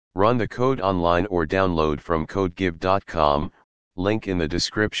Run the code online or download from codegive.com, link in the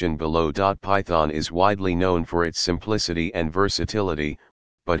description below. Python is widely known for its simplicity and versatility,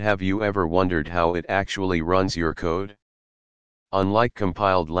 but have you ever wondered how it actually runs your code? Unlike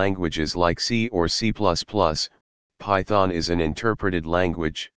compiled languages like C or C++, Python is an interpreted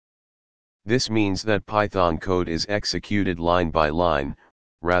language. This means that Python code is executed line by line,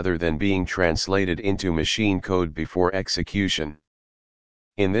 rather than being translated into machine code before execution.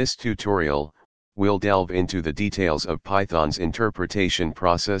 In this tutorial, we'll delve into the details of Python's interpretation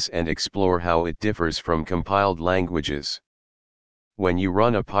process and explore how it differs from compiled languages. When you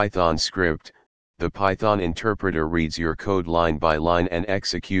run a Python script, the Python interpreter reads your code line by line and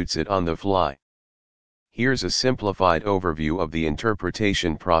executes it on the fly. Here's a simplified overview of the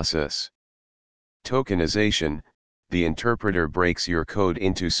interpretation process. Tokenization: the interpreter breaks your code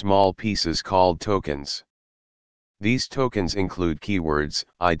into small pieces called tokens. These tokens include keywords,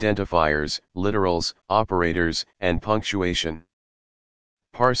 identifiers, literals, operators, and punctuation.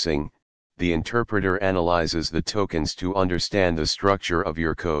 Parsing: the interpreter analyzes the tokens to understand the structure of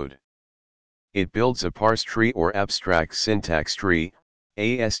your code. It builds a parse tree or abstract syntax tree,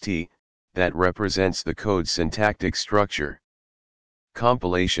 AST, that represents the code's syntactic structure.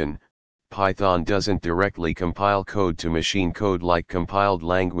 Compilation: Python doesn't directly compile code to machine code like compiled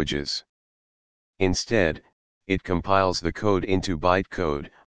languages. Instead, it compiles the code into bytecode,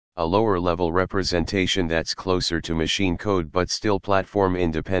 a lower-level representation that's closer to machine code but still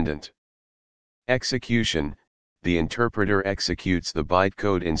platform-independent. Execution: the interpreter executes the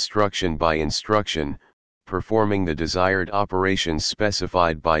bytecode instruction by instruction, performing the desired operations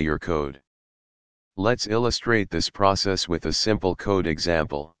specified by your code. Let's illustrate this process with a simple code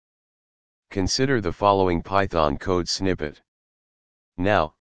example. Consider the following Python code snippet.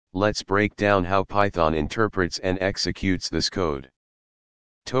 Now, let's break down how Python interprets and executes this code.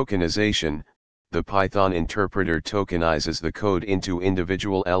 Tokenization: the Python interpreter tokenizes the code into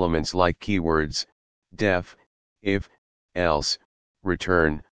individual elements like keywords, def, if, else,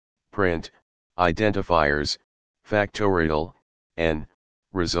 return, print, identifiers, factorial, and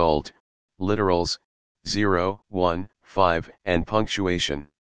result, literals, 0, 1, 5, and punctuation.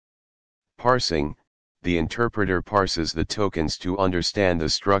 Parsing: the interpreter parses the tokens to understand the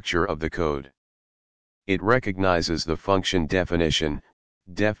structure of the code. It recognizes the function definition,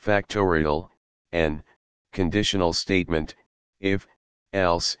 def factorial, and conditional statement, if,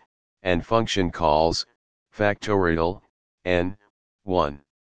 else, and function calls, factorial, n, 1.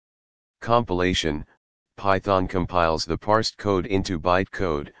 Compilation: Python compiles the parsed code into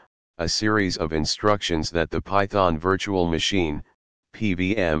bytecode, a series of instructions that the Python virtual machine,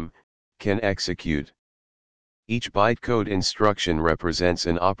 PVM, can execute. Each bytecode instruction represents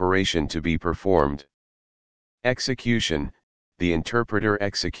an operation to be performed. Execution: the interpreter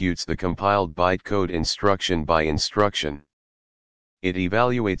executes the compiled bytecode instruction by instruction. It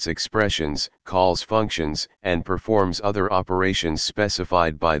evaluates expressions, calls functions, and performs other operations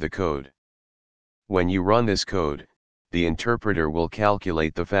specified by the code. When you run this code, the interpreter will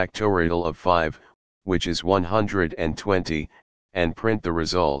calculate the factorial of 5, which is 120, and print the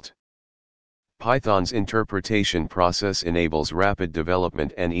result. Python's interpretation process enables rapid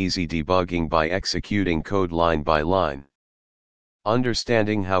development and easy debugging by executing code line by line.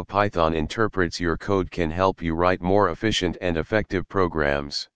 Understanding how Python interprets your code can help you write more efficient and effective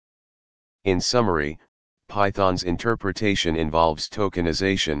programs. In summary, Python's interpretation involves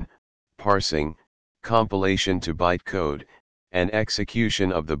tokenization, parsing, compilation to bytecode, and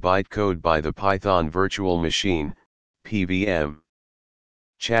execution of the bytecode by the Python virtual machine, PVM.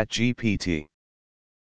 ChatGPT